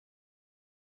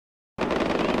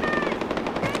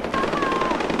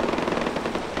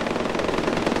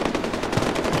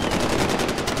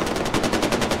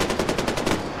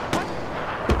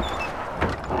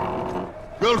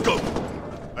Welcome.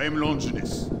 I am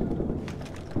Longinus.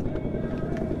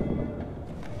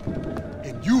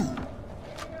 And you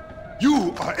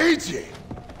are AJ.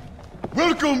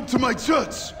 Welcome to my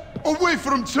church. Away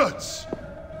from church.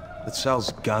 That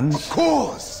sells guns? Of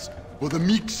course. For the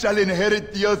meek shall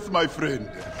inherit the earth, my friend.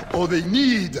 All they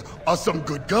need are some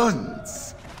good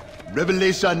guns.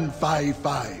 Revelation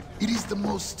 5:5. It is the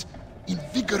most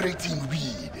invigorating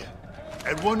read.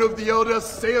 And one of the elders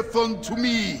saith unto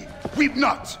me, Weep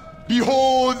not!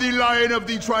 Behold, the Lion of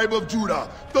the tribe of Judah,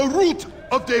 the Root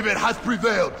of David, has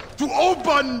prevailed to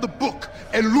open the book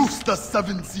and loose the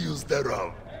 7 seals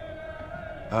thereof.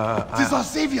 It is our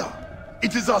Savior.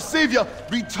 It is our Savior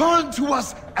returned to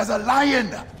us as a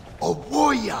lion, a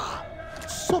warrior.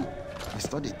 So, I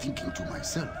started thinking to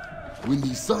myself, when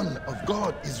the Son of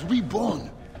God is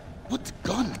reborn, what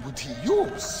gun would he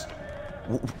use?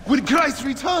 When Christ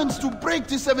returns to break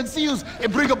the 7 seals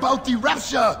and bring about the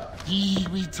rapture, he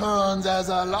returns as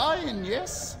a lion,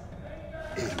 yes?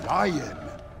 A lion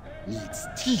needs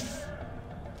teeth.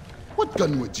 What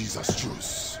gun would Jesus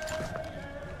choose?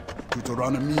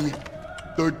 Deuteronomy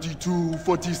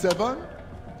 32:47?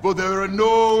 For there are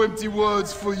no empty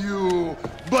words for you,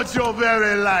 but your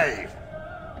very life.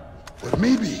 Or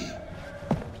maybe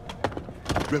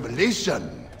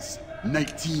Revelations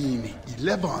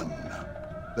 19:11.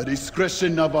 The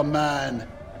discretion of a man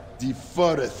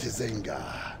deferreth his anger.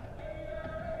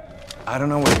 I don't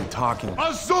know what you're talking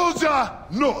about. A soldier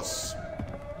knows.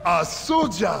 A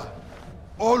soldier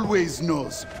always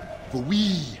knows. For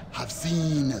we have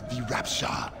seen the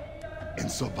rapture and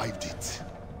survived it.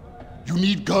 You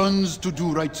need guns to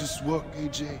do righteous work,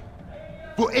 AJ.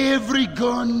 For every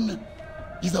gun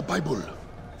is a Bible.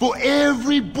 For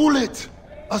every bullet,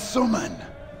 a sermon.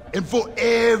 And for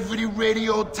every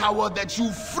radio tower that you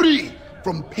free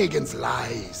from pagans'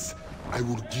 lies, I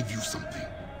will give you something.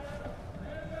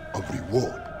 A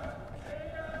reward.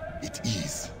 It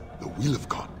is the will of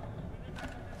God.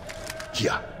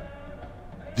 Here.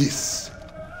 This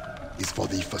is for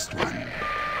the first one.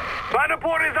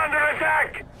 Banapur is under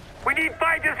attack! We need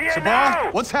fighters here Sabah,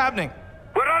 now! what's happening?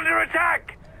 We're under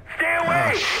attack! Stay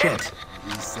away! Oh, shit.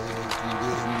 He said to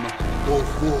them, Go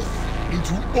forth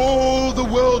into all the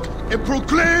world and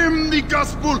proclaim the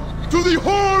gospel to the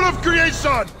whole of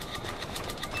creation!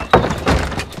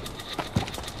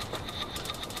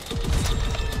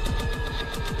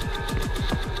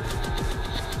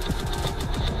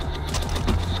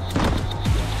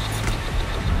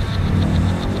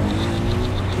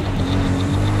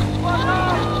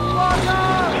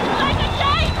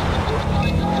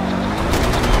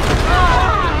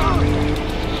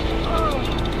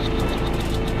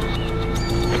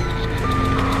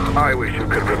 I wish you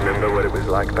could remember what it was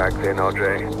like back then,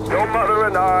 Ajay. Your mother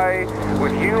and I,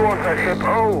 with you on her hip,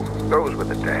 oh, those were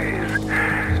the days.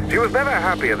 She was never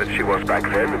happier than she was back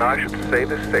then, and I should say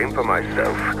the same for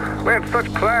myself. We had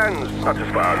such plans, not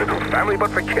just for our little family, but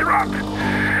for Kirat.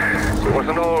 It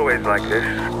wasn't always like this.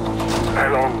 I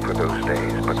long for those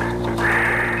days, but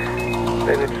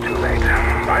then it's too late.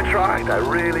 I tried, I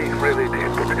really, really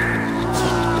did, but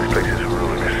this place is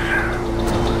ruinous.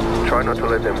 Try not to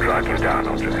let them drag you down,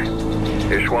 Ajay.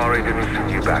 Ishwari didn't send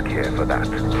you back here for that.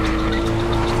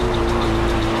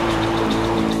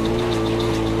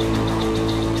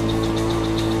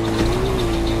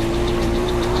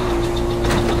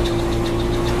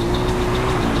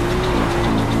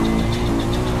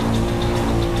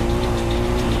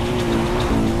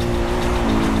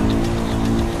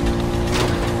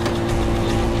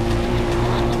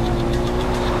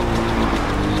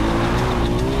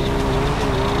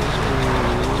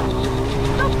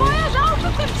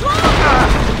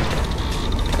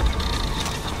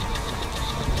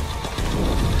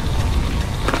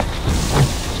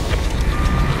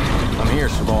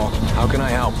 How can I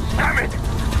help? Damn it!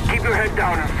 Keep your head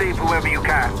down and save whoever you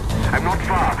can. I'm not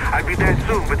far. I'll be there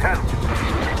soon with help.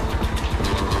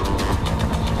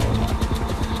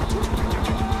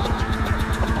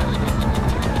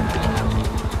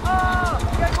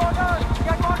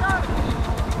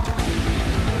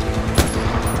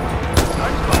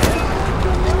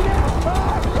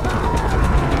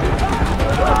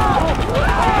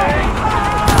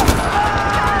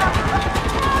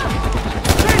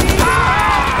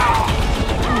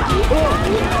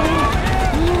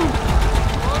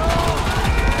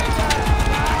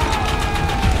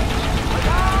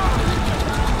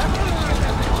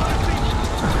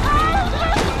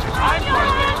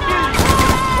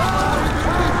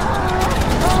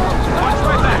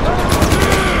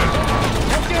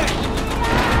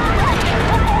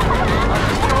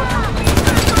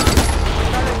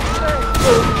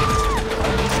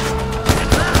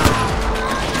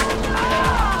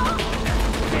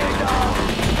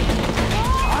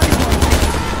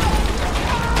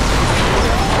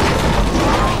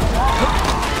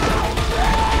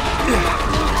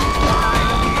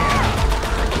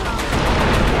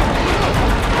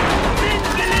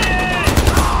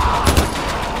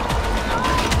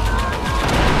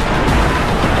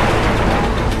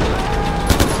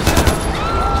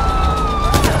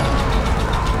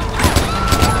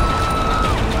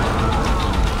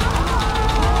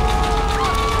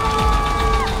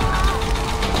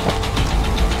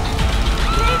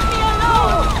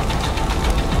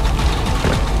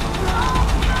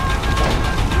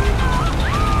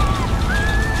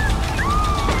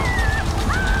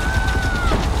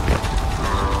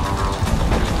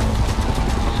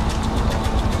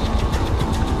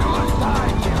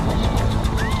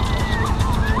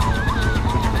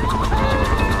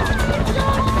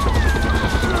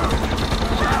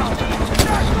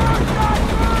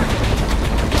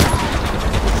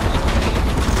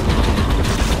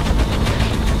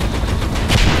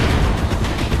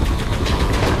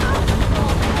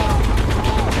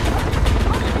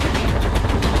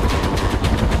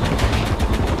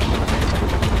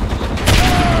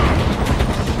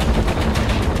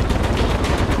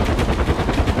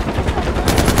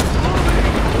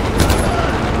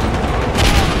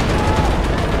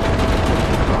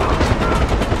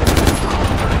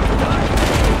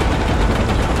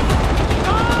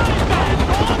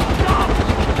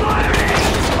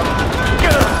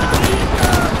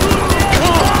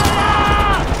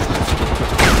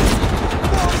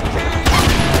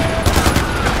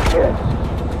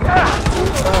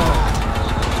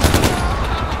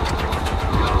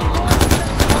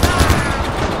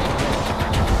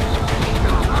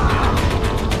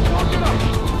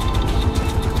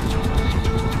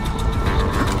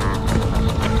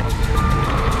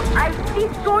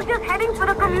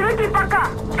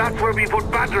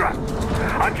 scurvy-foot banderer.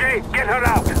 Ajay, get her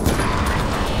out!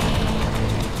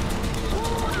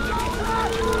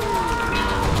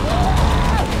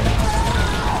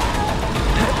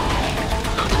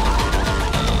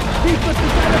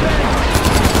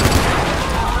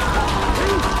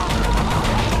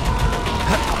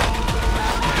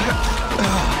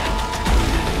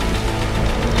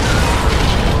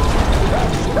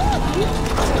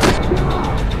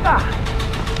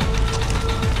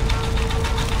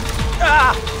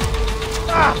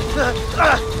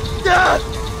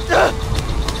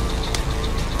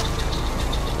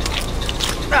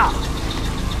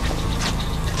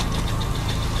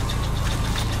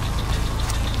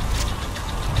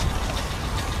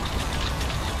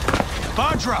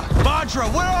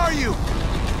 Badra, where are you?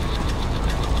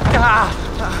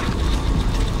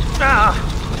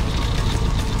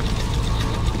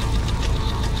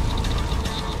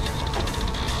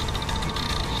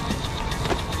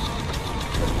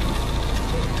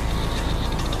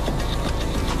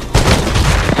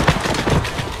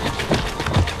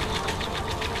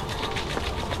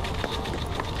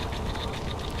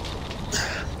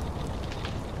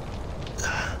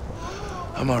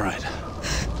 I'm all right.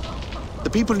 The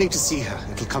people need to see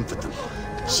her. It'll comfort them.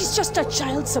 She's just a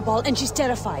child, Sabal, and she's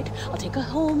terrified. I'll take her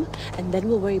home, and then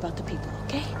we'll worry about the people,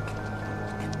 okay?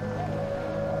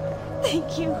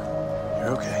 Thank you.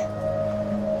 You're okay.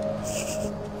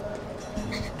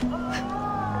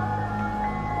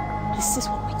 This is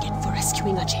what we get for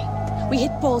rescuing Ajay. We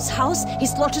hit Paul's house, he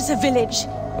slaughters a village.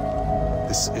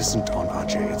 This isn't on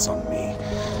Ajay, it's on me.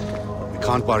 We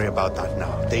can't worry about that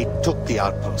now. They took the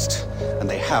outpost, and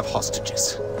they have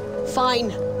hostages. Fine.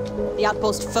 The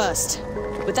outpost first.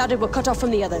 Without it, we're cut off from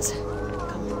the others.